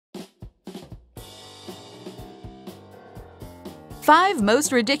5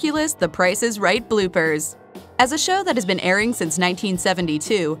 Most Ridiculous The Price is Right bloopers. As a show that has been airing since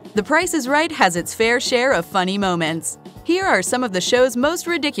 1972, The Price is Right has its fair share of funny moments. Here are some of the show's most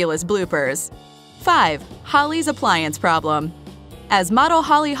ridiculous bloopers. 5. Holly's appliance problem. As model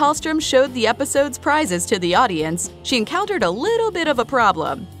Holly Hallstrom showed the episode's prizes to the audience, she encountered a little bit of a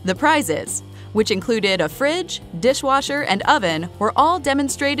problem. The prizes, which included a fridge, dishwasher, and oven, were all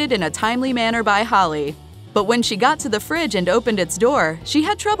demonstrated in a timely manner by Holly. But when she got to the fridge and opened its door, she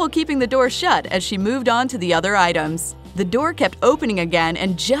had trouble keeping the door shut as she moved on to the other items. The door kept opening again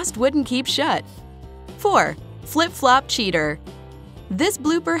and just wouldn't keep shut. 4. Flip-flop cheater. This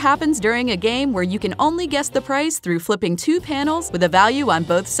blooper happens during a game where you can only guess the price through flipping 2 panels with a value on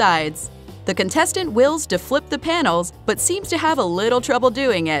both sides. The contestant wills to flip the panels but seems to have a little trouble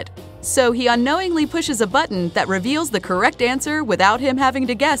doing it. So he unknowingly pushes a button that reveals the correct answer without him having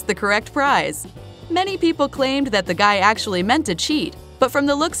to guess the correct prize. Many people claimed that the guy actually meant to cheat, but from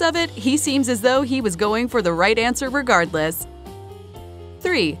the looks of it, he seems as though he was going for the right answer regardless.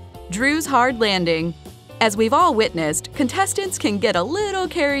 3. Drew's hard landing. As we've all witnessed, contestants can get a little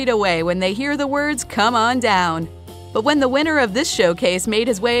carried away when they hear the words "come on down." But when the winner of this showcase made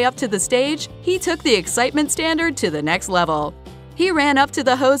his way up to the stage, he took the excitement standard to the next level. He ran up to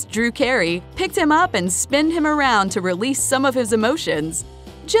the host Drew Carey, picked him up, and spinned him around to release some of his emotions.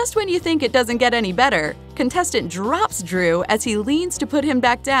 Just when you think it doesn't get any better, contestant drops Drew as he leans to put him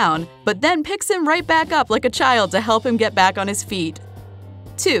back down, but then picks him right back up like a child to help him get back on his feet.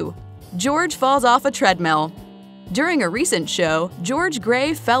 2. George falls off a treadmill. During a recent show, George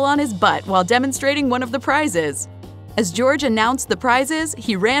Gray fell on his butt while demonstrating one of the prizes. As George announced the prizes,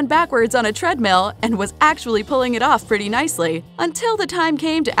 he ran backwards on a treadmill and was actually pulling it off pretty nicely, until the time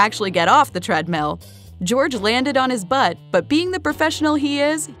came to actually get off the treadmill. George landed on his butt, but being the professional he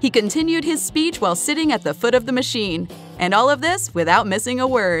is, he continued his speech while sitting at the foot of the machine. And all of this without missing a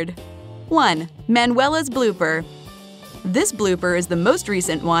word. 1. Manuela's blooper. This blooper is the most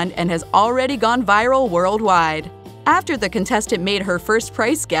recent one and has already gone viral worldwide. After the contestant made her first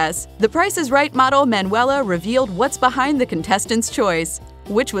price guess, the Price is Right model Manuela revealed what's behind the contestant's choice,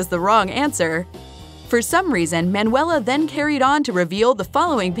 which was the wrong answer. For some reason, Manuela then carried on to reveal the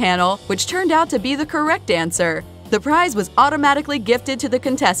following panel, which turned out to be the correct answer. The prize was automatically gifted to the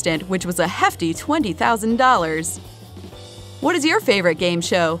contestant, which was a hefty $20,000. What is your favorite game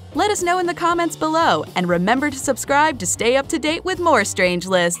show? Let us know in the comments below, and remember to subscribe to stay up to date with more strange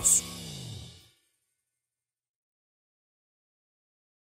lists.